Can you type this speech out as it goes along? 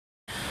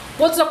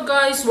What's up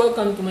guys?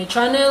 Welcome to my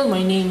channel. My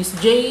name is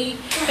Jay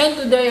and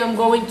today I'm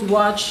going to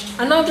watch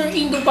another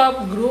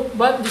Indo-Pop group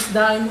but this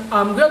time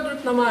girl group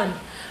naman.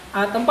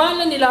 At ang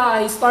pangalan nila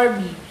ay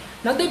StarBe.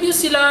 Nag-debut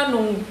sila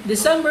noong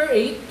December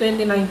 8,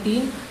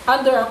 2019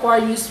 under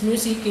Aquarius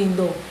Music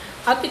Kingdom.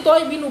 At ito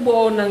ay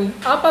binubuo ng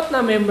 4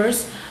 na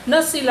members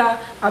na sila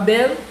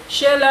Abel,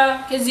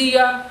 Sheila,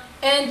 Kezia,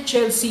 and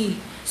Chelsea.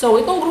 So,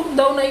 itong group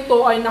daw na ito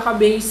ay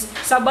nakabase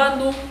sa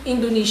Bandung,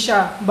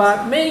 Indonesia.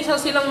 But may isa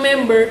silang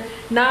member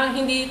na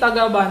hindi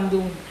taga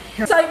Bandung.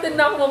 Excited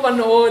na ako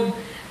mapanood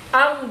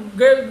ang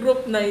girl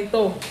group na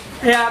ito.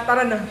 Kaya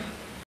tara na.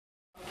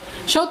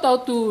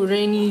 Shoutout to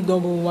Rainy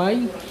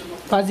Dogoy,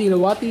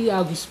 Fazilawati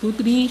Agus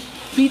Putri,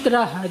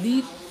 Fitra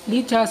Hadid,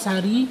 Licha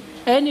Sari,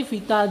 and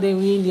Ifita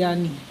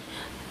Dewiliani.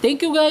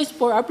 Thank you guys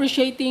for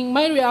appreciating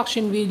my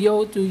reaction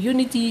video to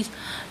Unity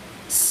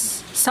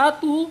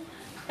Satu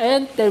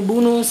and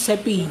Terbuno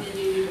Sepi.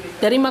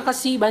 Terima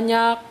kasih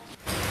banyak.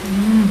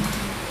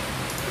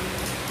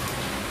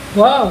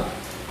 Wow.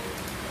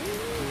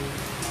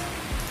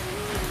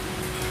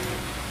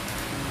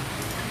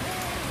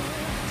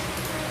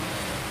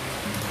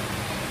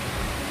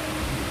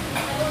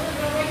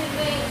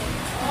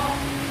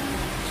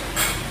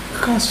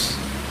 Gosh.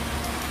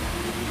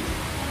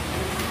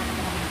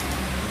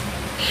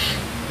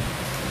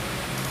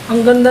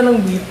 Ang ganda ng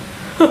beat.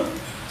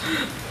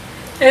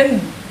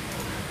 And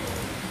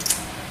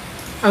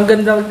ang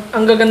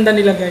gaganda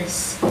nila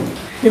guys.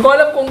 Hindi ko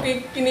alam kung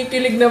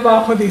kinikilig na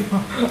ba ako, di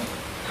ba?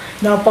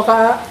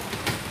 Napaka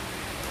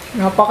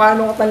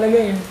ano ka talaga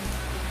eh.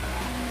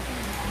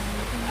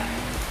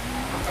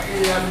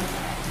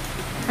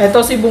 Ito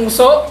si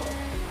Bungso,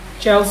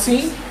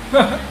 Chelsea.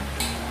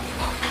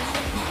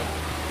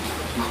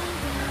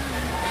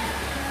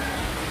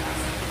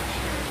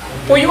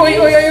 Uy.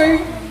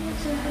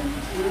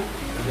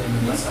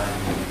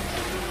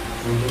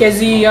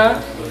 Kezia.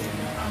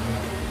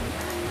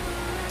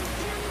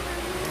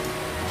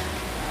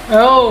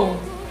 Oh.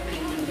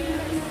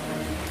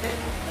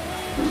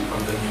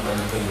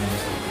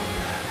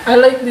 I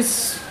like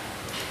this.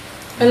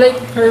 I like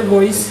her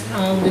voice,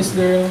 this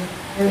girl.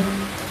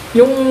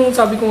 Yung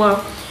sabi ko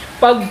nga,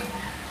 pag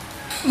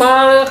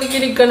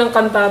makikinig ka ng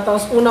kanta,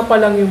 tapos una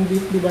pa lang yung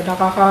beat, di ba?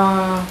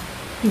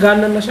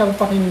 Nakakagana na siyang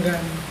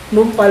pakinggan.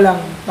 Noon pa lang,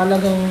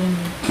 talagang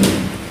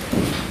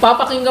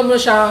papakinggan mo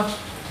siya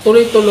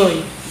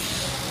tuloy-tuloy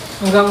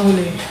hanggang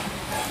huli.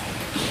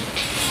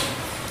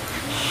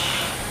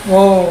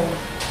 Wow.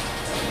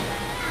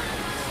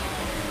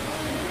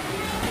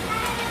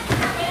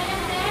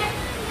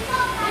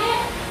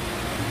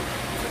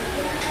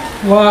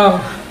 Wow.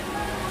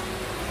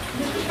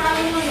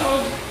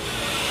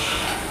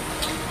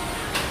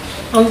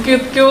 Ang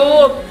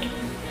cute-cute.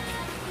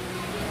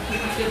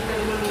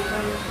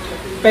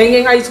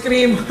 Pengeng ice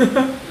cream.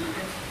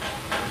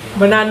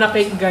 Banana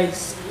cake,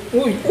 guys.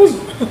 Uy.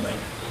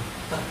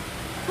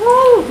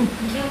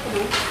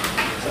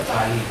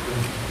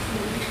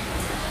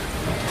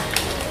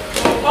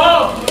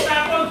 Oh,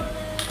 matapon.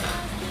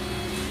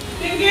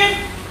 Tingin.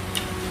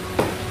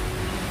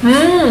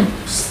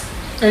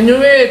 I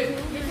knew it.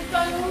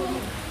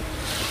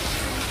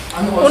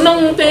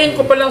 Unang tingin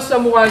ko pa lang sa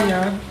mukha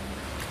niya,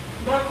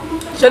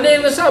 siya na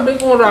yung nasabi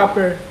kong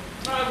rapper.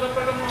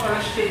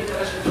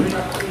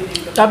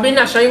 Sabi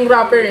na, siya yung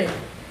rapper eh.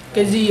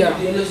 Kezia.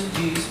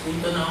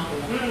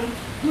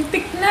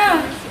 Muntik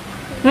na.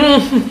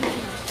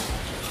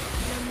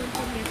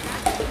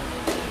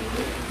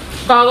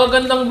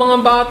 Kakagandang mga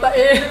bata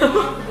eh.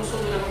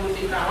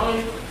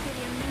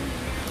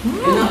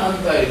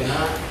 Inaantay na.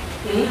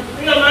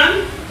 Naman?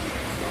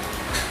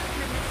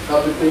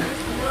 Sabi ko,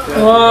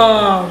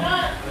 Wow.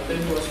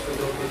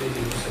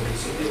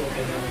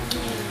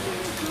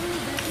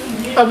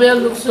 Abel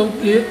looks so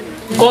cute.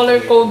 Color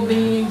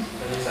coded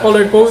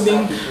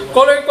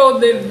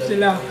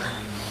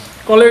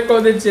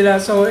sila.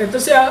 So ito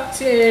si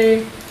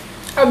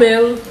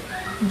Abel,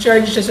 in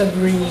charge siya sa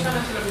green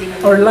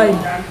or lime.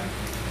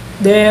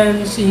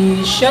 Then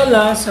si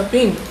Sheila sa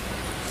pink.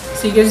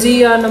 Si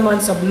Kezia naman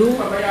sa blue.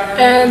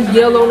 And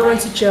yellow naman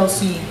si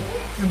Chelsea.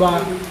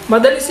 Diba?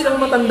 Madali silang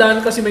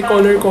matandaan kasi may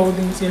color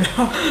coding sila.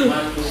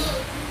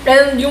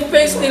 And yung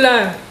face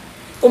nila,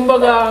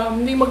 kumbaga,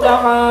 hindi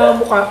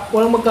magkakamukha,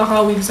 walang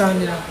magkakawig sa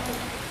nila.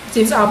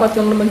 Since 4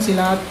 lang naman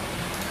sila,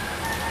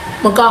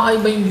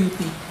 magkakaiba yung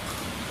beauty.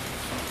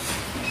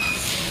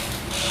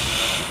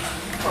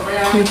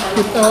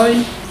 Cute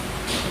ay.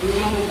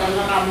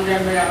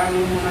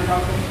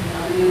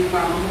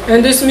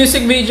 And this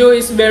music video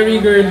is very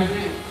girly.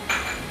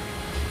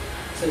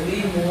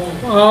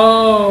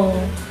 Oh.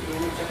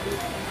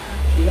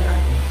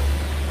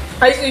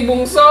 Ay, si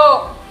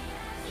Bungso!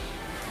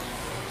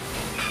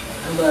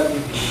 ang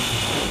babi.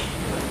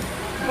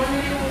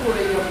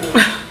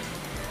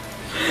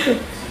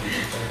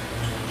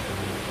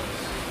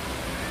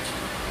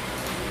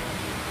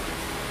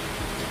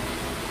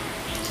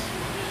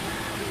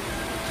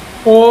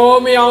 Oh,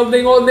 may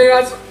holding.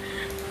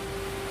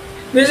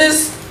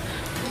 This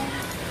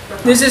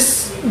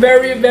is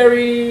very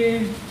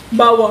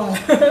bawal.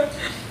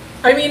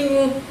 I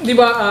mean, di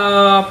ba,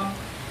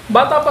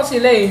 bata pa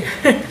sila eh.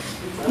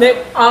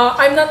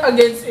 I'm not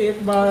against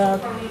it, but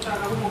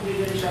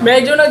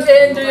medyo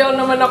nag-enjoy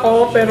naman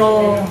ako,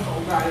 pero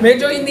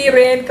medyo hindi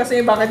rin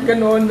kasi bakit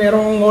ganun,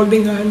 merong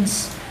holding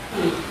hands.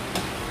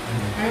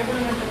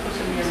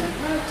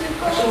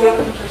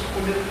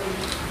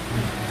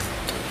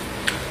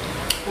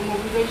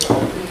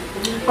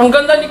 Ang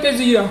ganda ni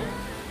Kezia.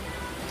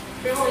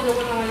 Pero ano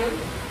ko na ngayon?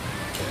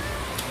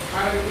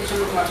 Parang ito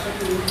sa klase.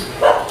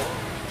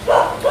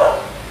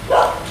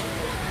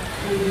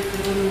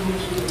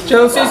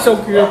 Chelsea is so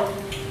cute.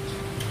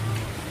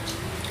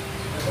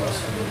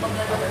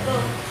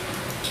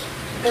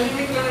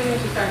 Tahimik lang yung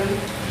si Tani.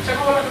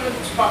 Saka wala ka ng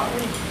spot.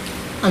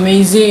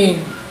 Amazing.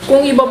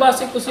 Kung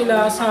ibabase ko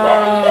sila sa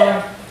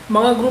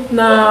mga group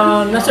na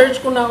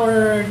na-search ko na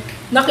or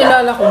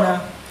nakilala ko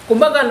na,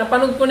 kumbaga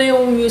napanood ko na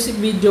yung music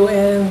video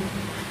and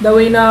the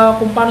way na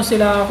kung paano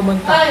sila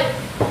kumanta.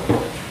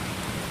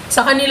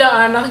 Sa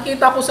kanila,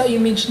 nakikita ko sa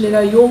image nila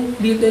yung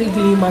Little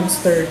Glee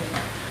Monster.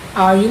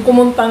 Yung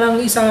kumunta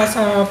ng isa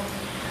sa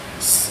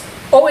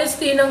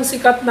OST ng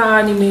sikat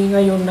na anime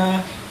ngayon na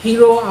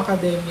Hero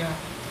Academia.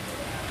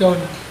 Yun.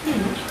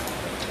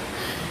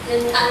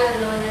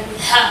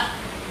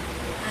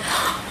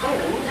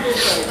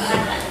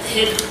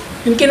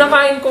 Yung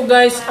kinakain ko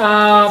guys,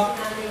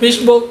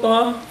 fishball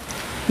to.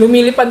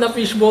 Lumilipad na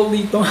fishball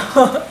dito.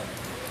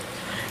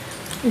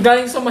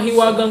 Galing sa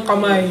mahiwagang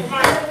kamay.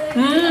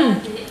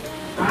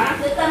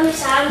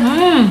 Natamisan,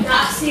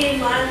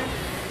 naasiman,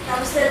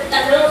 tapos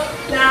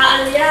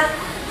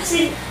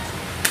kasi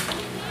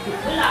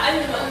wala,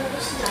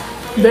 naubos na.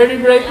 Very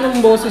bright ng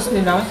boses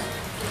nila.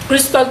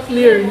 Crystal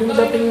clear yung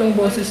dating ng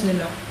boses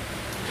nila.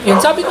 Yan,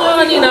 sabi ko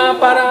nga kanina,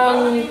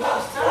 parang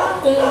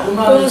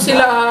kung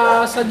sila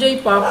sa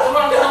J-pop,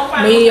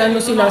 may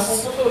ano sila,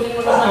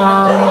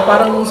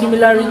 parang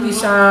similarity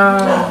sa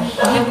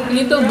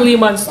Little Glee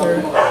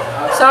Monster.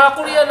 Sa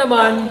Korea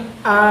naman,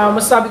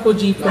 masasabi ko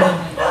G-Friend.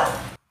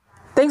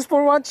 Thanks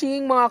for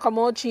watching mga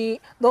kamochi.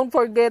 Don't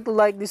forget to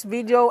like this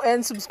video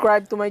and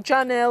subscribe to my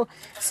channel.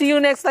 See you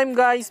next time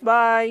guys.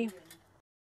 Bye!